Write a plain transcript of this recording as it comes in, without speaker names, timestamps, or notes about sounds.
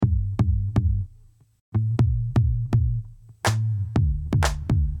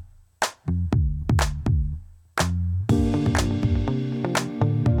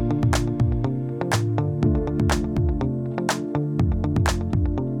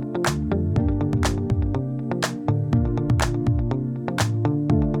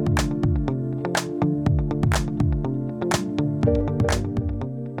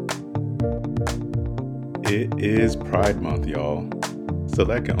Pride Month, y'all. So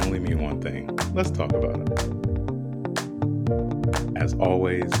that can only mean one thing. Let's talk about it. As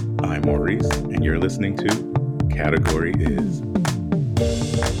always, I'm Maurice, and you're listening to Category Is.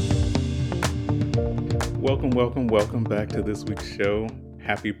 Welcome back to this week's show.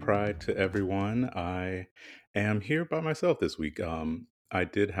 Happy Pride to everyone. I am here by myself this week. I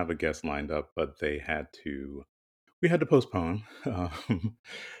did have a guest lined up, but we had to postpone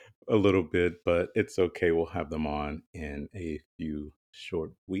a little bit, but it's okay. We'll have them on in a few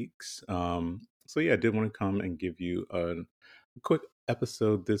short weeks. So yeah, I did want to come and give you a quick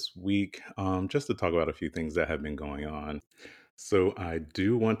episode this week, just to talk about a few things that have been going on. So I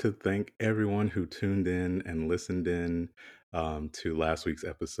do want to thank everyone who tuned in and listened in to last week's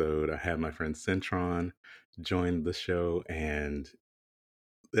episode. I had my friend Centron join the show, and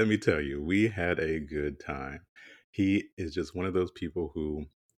let me tell you, we had a good time. He is just one of those people who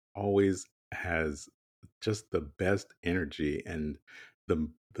always has just the best energy and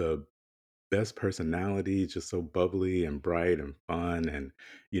the best personality, just so bubbly and bright and fun, and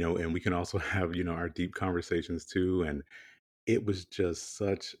and we can also have, our deep conversations too. And it was just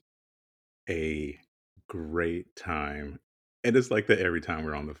such a great time. And it's like that every time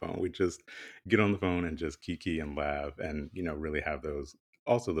we're on the phone. We just get on the phone and just kiki and laugh and, really have those,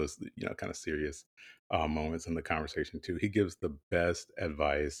 kind of serious moments in the conversation too. He gives the best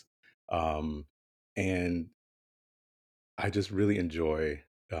advice. Um, and I just really enjoy,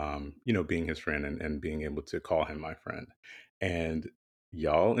 being his friend and being able to call him my friend. And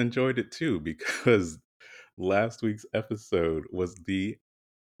y'all enjoyed it too, because last week's episode was the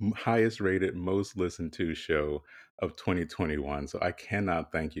highest rated, most listened to show of 2021. So I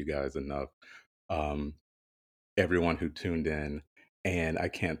cannot thank you guys enough. Um, Everyone who tuned in, and I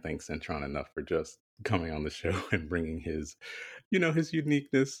can't thank Centron enough for just coming on the show and bringing his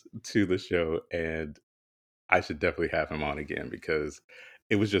uniqueness to the show. And I should definitely have him on again because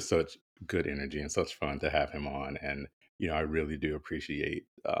it was just such good energy and such fun to have him on. And I really do appreciate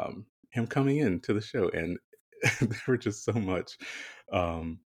him coming in to the show. And there were just so much.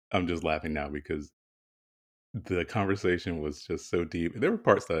 Um, I'm just laughing now because the conversation was just so deep. There were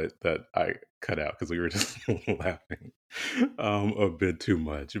parts that I cut out because we were just laughing a bit too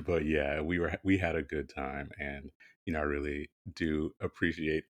much. But yeah, we had a good time, and I really do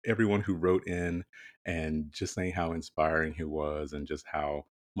appreciate everyone who wrote in and just saying how inspiring he was, and just how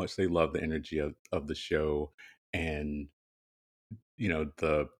much they love the energy of the show. And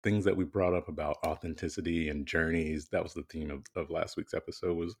the things that we brought up about authenticity and journeys, that was the theme of last week's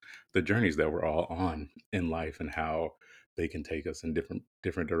episode, was the journeys that we're all on in life, and how they can take us in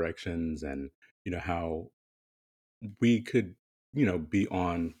different directions. And how we could be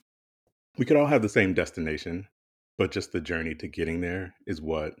on, we could all have the same destination, but just the journey to getting there is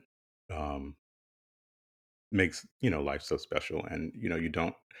what um makes life so special. And you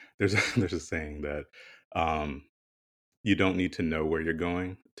don't, there's there's a saying that um you don't need to know where you're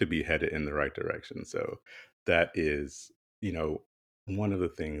going to be headed in the right direction. So that is, you know, one of the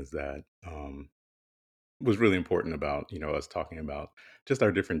things that was really important about, us talking about just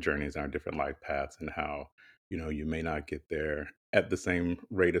our different journeys, our different life paths, and how, you may not get there at the same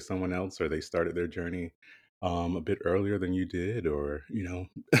rate as someone else, or they started their journey a bit earlier than you did, or,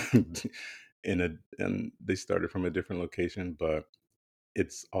 and they started from a different location. But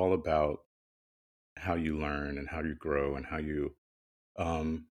it's all about how you learn and how you grow and how you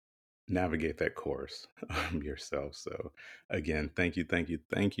um, navigate that course yourself. So again, thank you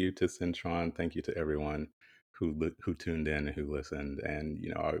to Centron. Thank you to everyone who tuned in and who listened. And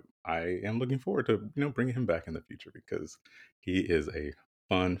I am looking forward to bringing him back in the future because he is a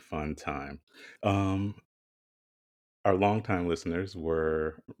fun time. Um, our longtime listeners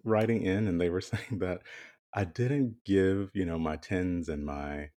were writing in, and they were saying that I didn't give my tens and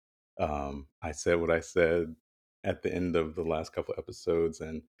my I said what I said at the end of the last couple episodes.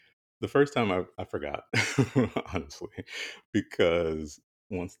 And the first time I forgot, honestly, because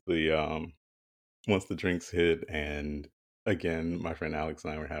once the um once the drinks hit, and again, my friend Alex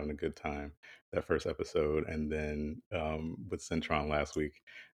and I were having a good time that first episode. And then with Centron last week,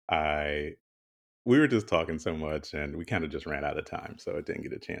 I we were just talking so much, and we kind of just ran out of time, so I didn't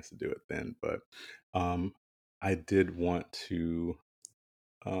get a chance to do it then. But um I did want to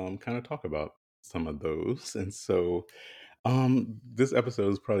kind of talk about some of those. And so this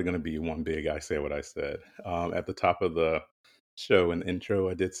episode is probably going to be one big I say what I said. At the top of the show, in the intro,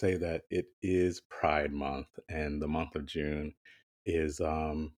 I did say that it is Pride Month, and the month of June is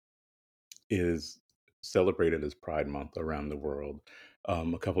is celebrated as Pride Month around the world. A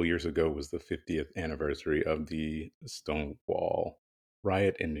couple years ago was the 50th anniversary of the Stonewall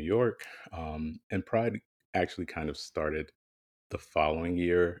riot in New York, and Pride. actually kind of started the following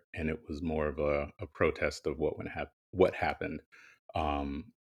year, and it was more of a protest of what happened um,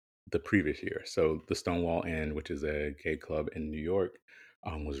 the previous year. So the Stonewall Inn, which is a gay club in New York,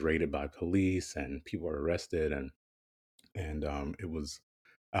 was raided by police, and people were arrested, and it was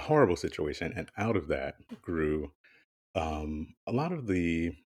a horrible situation. And out of that grew a lot of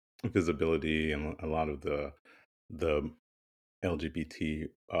the visibility and a lot of the LGBT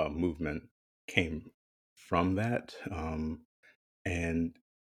movement came from that, and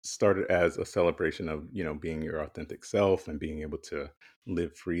started as a celebration of being your authentic self and being able to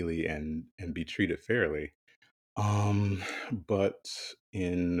live freely and be treated fairly. Um, but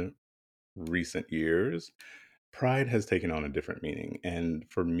in recent years, pride has taken on a different meaning, and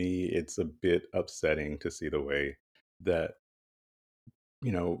for me, it's a bit upsetting to see the way that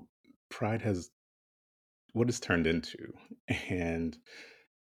you know pride has what it's turned into, and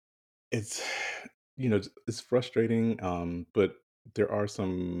it's it's frustrating, but there are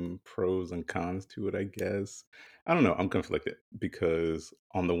some pros and cons to it, I guess. I don't know, I'm conflicted because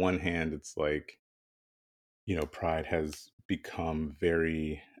on the one hand, it's like, pride has become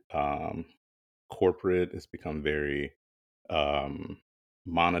very corporate, it's become very um,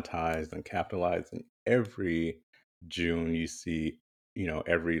 monetized and capitalized. And every June, you see,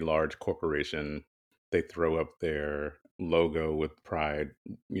 every large corporation, they throw up their logo with pride,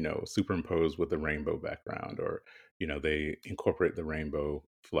 superimposed with a rainbow background, or, they incorporate the rainbow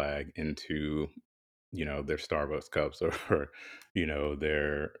flag into, their Starbucks cups or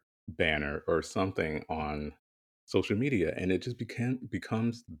their banner or something on social media. And it just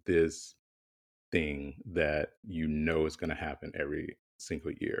becomes this thing that is going to happen every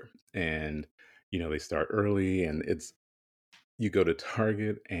single year. And they start early, and it's you go to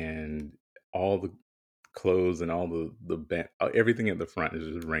Target, and all the clothes and all everything at the front is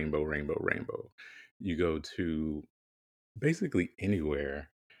just rainbow, rainbow, rainbow. You go to basically anywhere,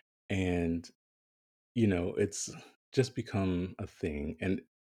 and it's just become a thing. And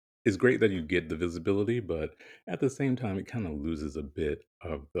it's great that you get the visibility, but at the same time, it kind of loses a bit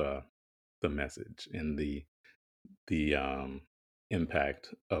of the message and the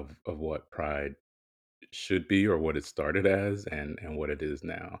impact of what pride should be, or what it started as, and what it is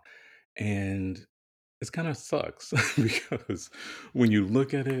now. And it's kind of sucks because when you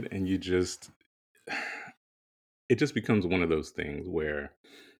look at it, and it just becomes one of those things where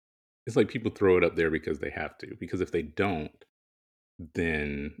it's like people throw it up there because they have to, because if they don't,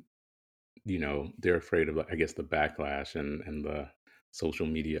 then they're afraid of, I guess, the backlash and the social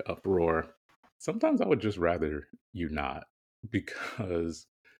media uproar. Sometimes I would just rather you not, because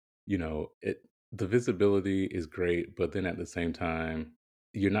it the visibility is great, but then at the same time,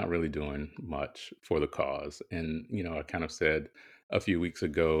 you're not really doing much for the cause. And I kind of said a few weeks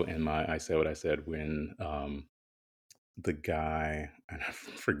ago in my I said what I said when the guy, and I'm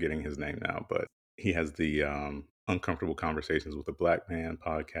forgetting his name now, but he has the Uncomfortable Conversations with a Black Man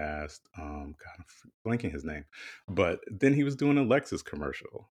podcast. God, I'm blanking his name, but then he was doing a Lexus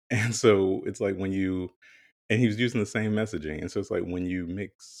commercial, and so it's like and he was using the same messaging. And so it's like when you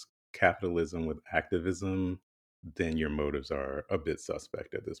mix capitalism with activism, then your motives are a bit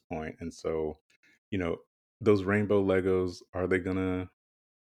suspect at this point. And so, you know, those rainbow Legos, are they gonna,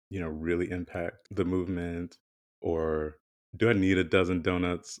 really impact the movement? Or do I need a dozen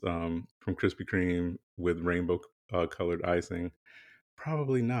donuts from Krispy Kreme with rainbow colored icing?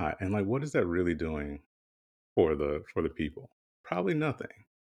 Probably not. And like, what is that really doing for the people? Probably nothing.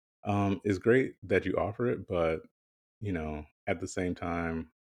 It's great that you offer it, but at the same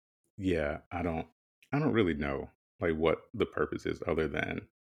time, yeah, I don't really know like what the purpose is other than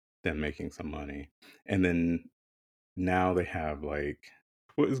them making some money. And then now they have like,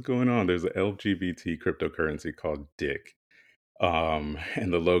 what is going on? There's a LGBT cryptocurrency called Dick. And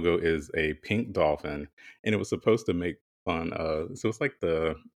the logo is a pink dolphin, and it was supposed to make fun of, so it's like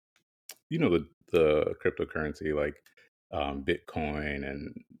the cryptocurrency like Bitcoin,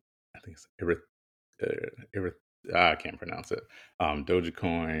 and I think it's Eryth- I can't pronounce it.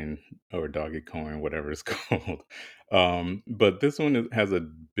 Dogecoin or Dogecoin, whatever it's called. But this one has a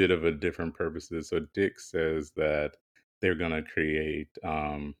bit of a different purposes. So Dick says that they're going to create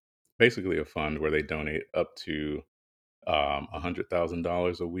basically a fund where they donate up to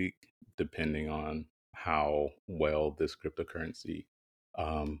 $100,000 a week, depending on how well this cryptocurrency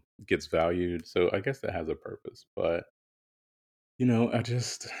gets valued. So I guess that has a purpose. But I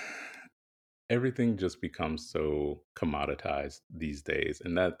just everything just becomes so commoditized these days,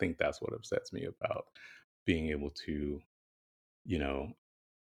 and I think that's what upsets me about being able to you know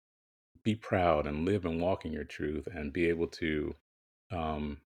be proud and live and walk in your truth, and be able to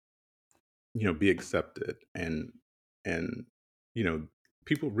um be accepted, and you know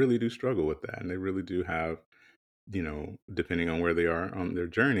people really do struggle with that, and they really do have, depending on where they are on their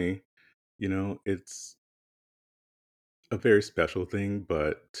journey, it's a very special thing,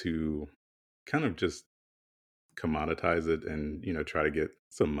 but to kind of just commoditize it and try to get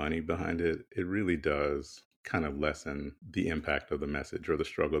some money behind it, it really does kind of lessen the impact of the message or the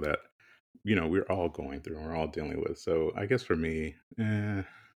struggle that we're all going through and we're all dealing with. So I guess for me, I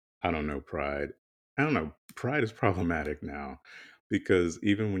don't know, pride. I don't know. Pride is problematic now because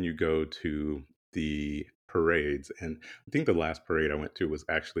even when you go to the parades, and I think the last parade I went to was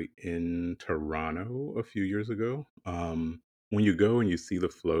actually in Toronto a few years ago. When you go and you see the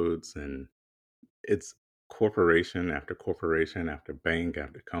floats, and it's corporation after bank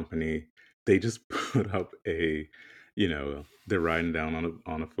after company, they just put up they're riding down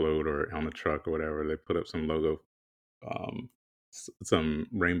on a float or on a truck or whatever. They put up some logo, um, some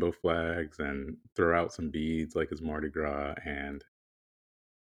rainbow flags, and throw out some beads like it's Mardi Gras. And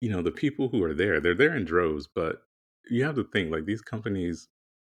the people who are there, they're there in droves. But you have to think, like, these companies,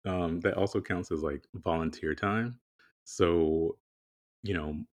 that also counts as like volunteer time. So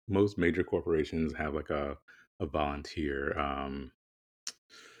most major corporations have like a volunteer.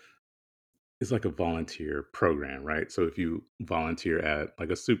 It's like a volunteer program, right? So if you volunteer at like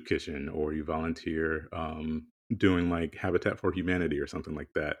a soup kitchen, or you volunteer doing like Habitat for Humanity or something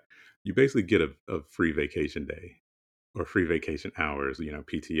like that, you basically get a free vacation day or free vacation hours,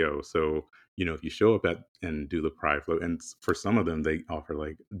 PTO. So, if you show up at and do the Pride float, and for some of them, they offer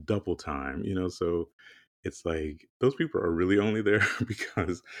like double time, so it's like those people are really only there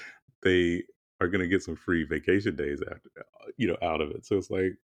because they are going to get some free vacation days after, out of it. So it's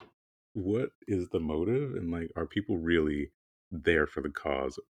like, what is the motive? And like, are people really there for the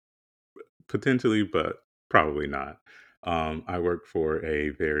cause? Potentially, but probably not. I work for a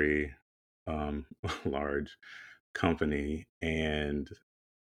very large company, and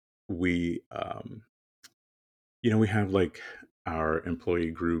we, we have like our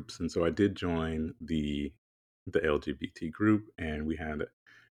employee groups, and so I did join the LGBT group, and we had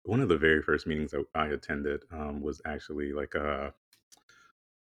one of the very first meetings that I attended was actually like a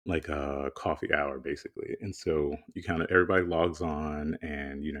coffee hour basically. And so you kind of everybody logs on,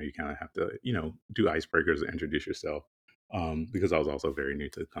 and you kind of have to do icebreakers and introduce yourself, because I was also very new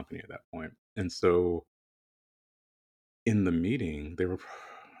to the company at that point. And so in the meeting there were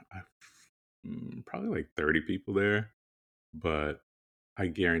I- probably like 30 people there, but I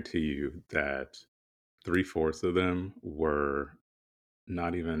guarantee you that three-fourths of them were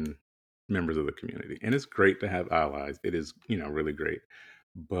not even members of the community. And it's great to have allies. It is, really great.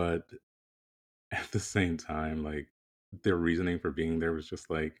 But at the same time, like, their reasoning for being there was just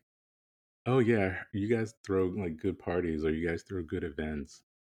like, "Oh yeah, you guys throw like good parties, or you guys throw good events."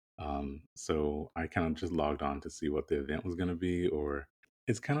 So I kind of just logged on to see what the event was going to be. Or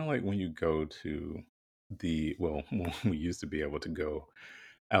it's kind of like when you go to when we used to be able to go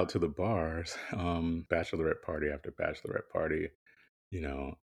out to the bars, bachelorette party after bachelorette party, you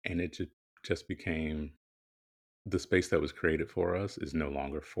know, and it just became the space that was created for us is no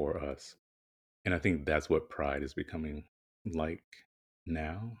longer for us. And I think that's what pride is becoming like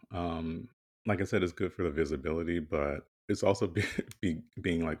now. Like I said, it's good for the visibility, but it's also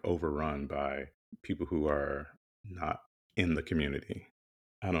being like overrun by people who are not in the community.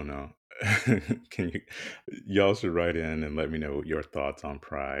 I don't know. Can you, y'all should write in and let me know your thoughts on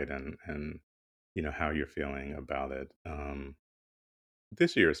pride, and how you're feeling about it.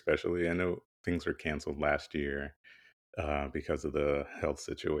 This year especially, I know things were canceled last year because of the health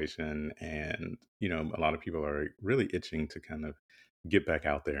situation. And, a lot of people are really itching to kind of get back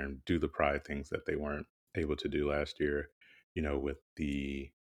out there and do the pride things that they weren't able to do last year, with the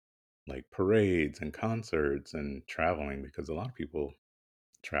like parades and concerts and traveling, because a lot of people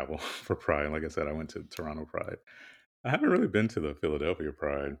travel for pride. Like I said, I went to Toronto Pride. I haven't really been to the Philadelphia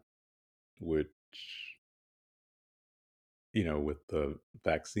Pride, which, with the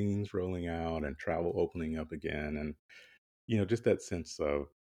vaccines rolling out and travel opening up again, and just that sense of,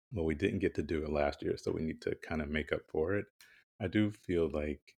 well, we didn't get to do it last year, so we need to kind of make up for it. I do feel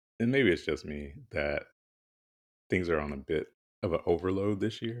like, and maybe it's just me, that things are on a bit of an overload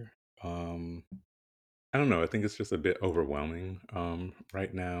this year. Um, I don't know. I think it's just a bit overwhelming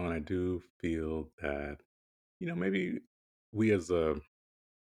right now, and I do feel that maybe we as a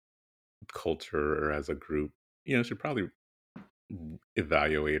culture or as a group, should probably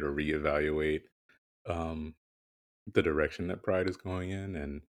evaluate or reevaluate um, the direction that pride is going in,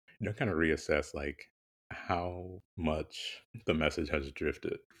 and kind of reassess like how much the message has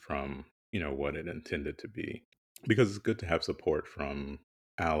drifted from what it intended to be, because it's good to have support from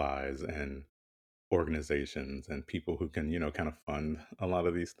allies and organizations and people who can, kind of fund a lot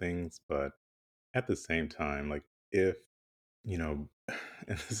of these things. But at the same time, like, if, you know,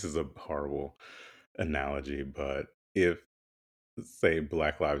 and this is a horrible analogy, but if, say,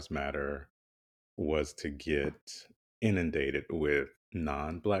 Black Lives Matter was to get inundated with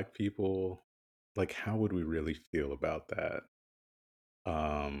non-Black people, like, how would we really feel about that?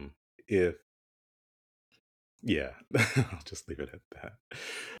 If Yeah, I'll just leave it at that.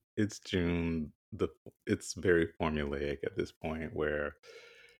 It's June. It's very formulaic at this point, where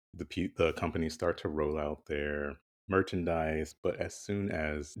the companies start to roll out their merchandise, but as soon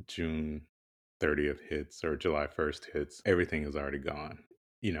as June 30th hits or July 1st hits, everything is already gone.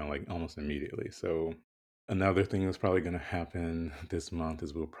 Like almost immediately. So another thing that's probably going to happen this month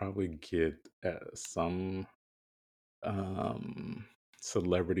is we'll probably get some um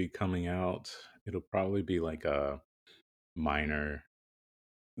celebrity coming out. It'll probably be like a minor,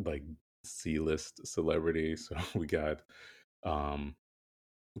 like, C-list celebrity. So we got um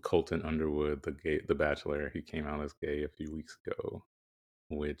Colton Underwood, the Bachelor. He came out as gay a few weeks ago,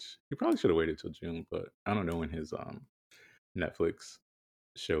 which he probably should have waited till June, but I don't know when his Netflix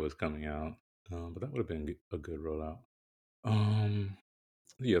show is coming out. But that would have been a good rollout. Um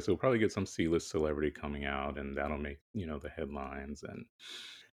yeah, so we'll probably get some C-list celebrity coming out, and that'll make, the headlines. And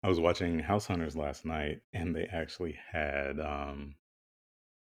I was watching House Hunters last night, and they actually had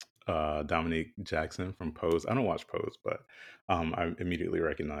Dominique Jackson from Pose. I don't watch Pose, but I immediately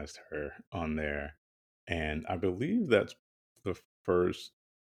recognized her on there, and I believe that's the first,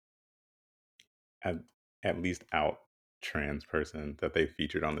 at, at least out, trans person that they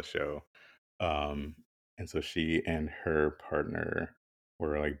featured on the show. Um, and so she and her partner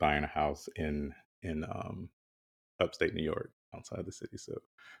were like buying a house in upstate New York, outside the city. So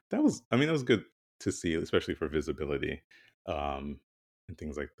that was good to see, especially for visibility, um, and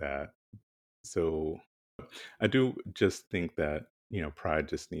things like that. So I do just think that, Pride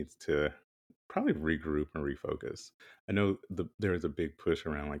just needs to probably regroup and refocus. I know there was a big push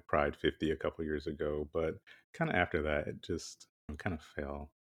around like Pride 50 a couple years ago, but kind of after that, it just kind of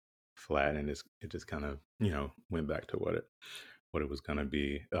fell flat, and it just kind of, went back to what it was going to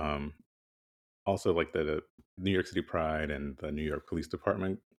be. Also, like the New York City Pride and the New York Police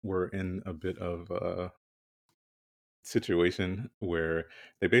Department were in a bit of a situation where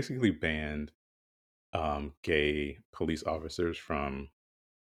they basically banned gay police officers from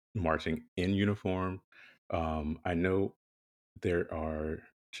marching in uniform. I know there are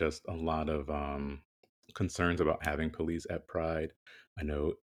just a lot of concerns about having police at Pride. I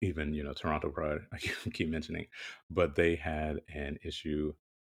know even, Toronto Pride, I keep mentioning, but they had an issue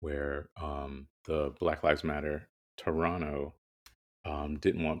where the Black Lives Matter Toronto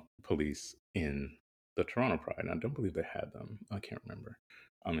didn't want police in the Toronto Pride. And I don't believe they had them. I can't remember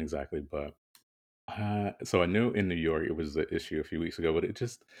exactly, but so I know in New York it was the issue a few weeks ago, but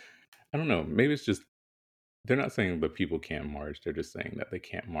I don't know. Maybe it's just they're not saying that people can't march. They're just saying that they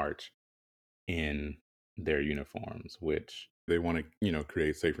can't march in their uniforms, which they want to,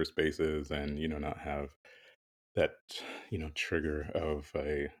 create safer spaces and, not have that, trigger of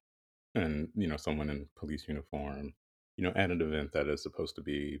someone in police uniform, at an event that is supposed to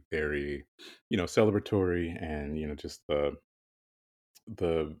be very, celebratory, and, just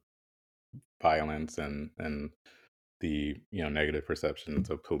the violence and the, negative perceptions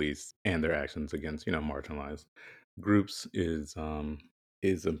of police and their actions against, marginalized groups is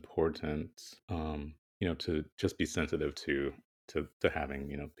important, to just be sensitive to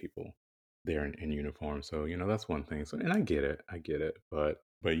having, people there in uniform. So, that's one thing. So, and I get it, but,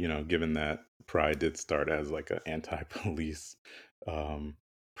 given that Pride did start as like an anti-police um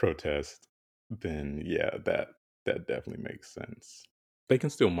protest, then yeah, that definitely makes sense. They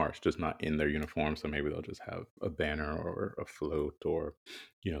can still march, just not in their uniform. So maybe they'll just have a banner or a float, or,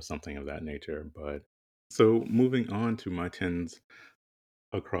 something of that nature. But so moving on to my tens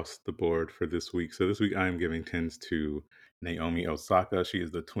across the board for this week. So this week I am giving tens to Naomi Osaka. She is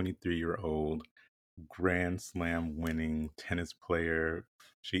the 23-year-old Grand Slam winning tennis player.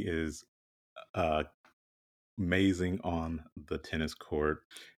 She is uh, amazing on the tennis court,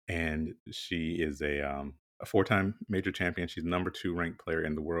 and she is a four-time major champion. She's number two ranked player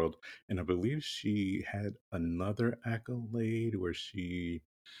in the world, and I believe she had another accolade where she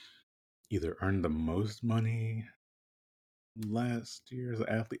either earned the most money last year as an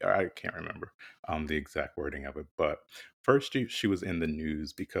athlete. I can't remember the exact wording of it, but first she was in the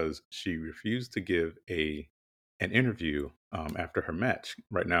news because she refused to give a an interview after her match.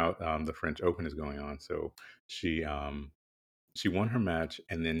 Right now, the French Open is going on, so she won her match,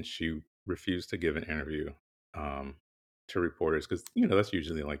 and then she refused to give an interview um, to reporters because that's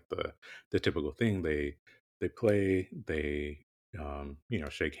usually like the typical thing. They play, they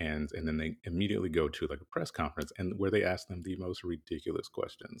shake hands, and then they immediately go to like a press conference and where they ask them the most ridiculous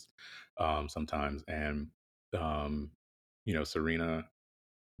questions sometimes. And um, Serena,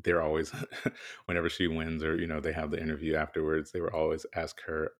 they're always whenever she wins or they have the interview afterwards, they would always ask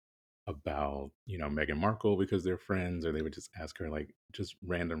her about Meghan Markle because they're friends, or they would just ask her like just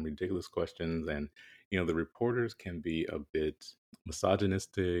random ridiculous questions. And the reporters can be a bit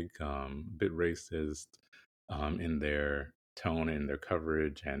misogynistic, a bit racist in their tone and their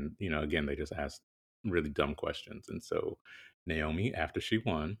coverage. And again, they just ask really dumb questions. And so Naomi, after she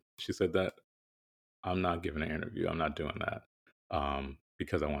won, she said that I'm not giving an interview. I'm not doing that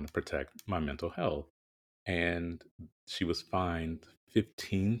because I want to protect my mental health. And she was fined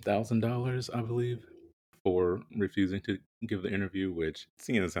 $15,000, I believe, for refusing to give the interview. Which,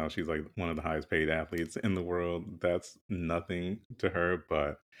 seeing as how she's like one of the highest paid athletes in the world, that's nothing to her.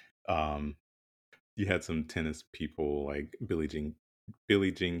 But um, you had some tennis people like Billie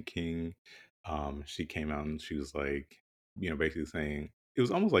Jean King. She came out and she was like, basically saying it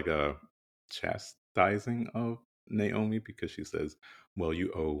was almost like a chastising of Naomi because she says, "Well,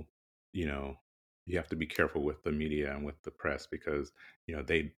 you owe, you know, you have to be careful with the media and with the press because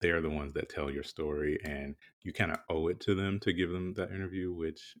they're the ones that tell your story, and you kind of owe it to them to give them that interview."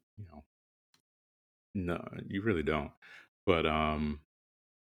 Which no, you really don't. But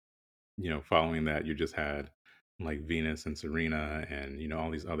following that, you just had like Venus and Serena and, all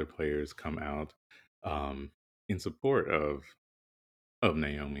these other players come out um, in support of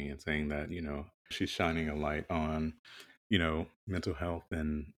Naomi and saying that, she's shining a light on, mental health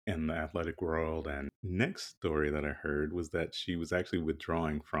in the athletic world. And next story that I heard was that she was actually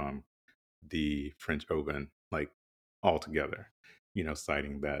withdrawing from the French Open, like altogether,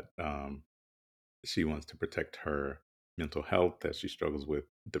 citing that she wants to protect her mental health, that she struggles with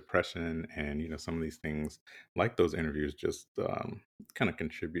depression, and some of these things like those interviews just kind of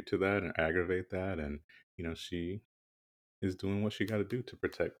contribute to that and aggravate that. And she is doing what she got to do to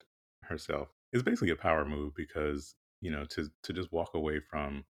protect herself. It's basically a power move because to just walk away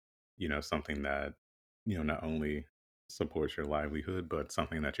from something that not only supports your livelihood but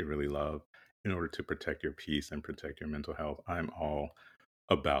something that you really love in order to protect your peace and protect your mental health. I'm all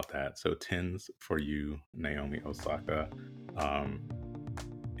about that. So tens for you, Naomi Osaka. Um,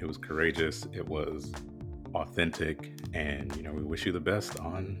 it was courageous. It was authentic, and we wish you the best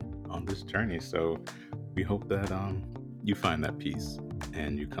on this journey. So we hope that you find that peace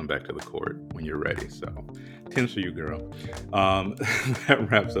and you come back to the court when you're ready. So tens for you, girl. That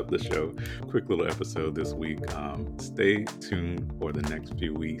wraps up the show. Quick little episode this week. Stay tuned for the next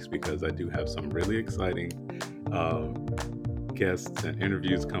few weeks because I do have some really exciting um, guests and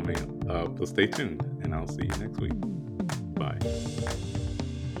interviews coming up. So stay tuned, and I'll see you next week. Bye.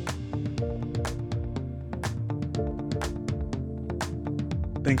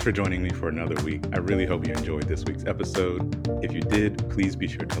 Thanks for joining me for another week. I really hope you enjoyed this week's episode. If you did, please be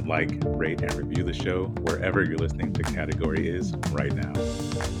sure to like, rate, and review the show wherever you're listening to Category Is right now.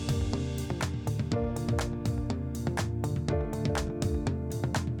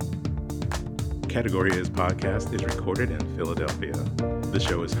 Category Is podcast is recorded in Philadelphia. The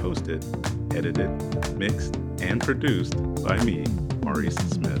show is hosted, edited, mixed, and produced by me, Maurice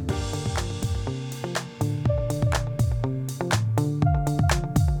Smith.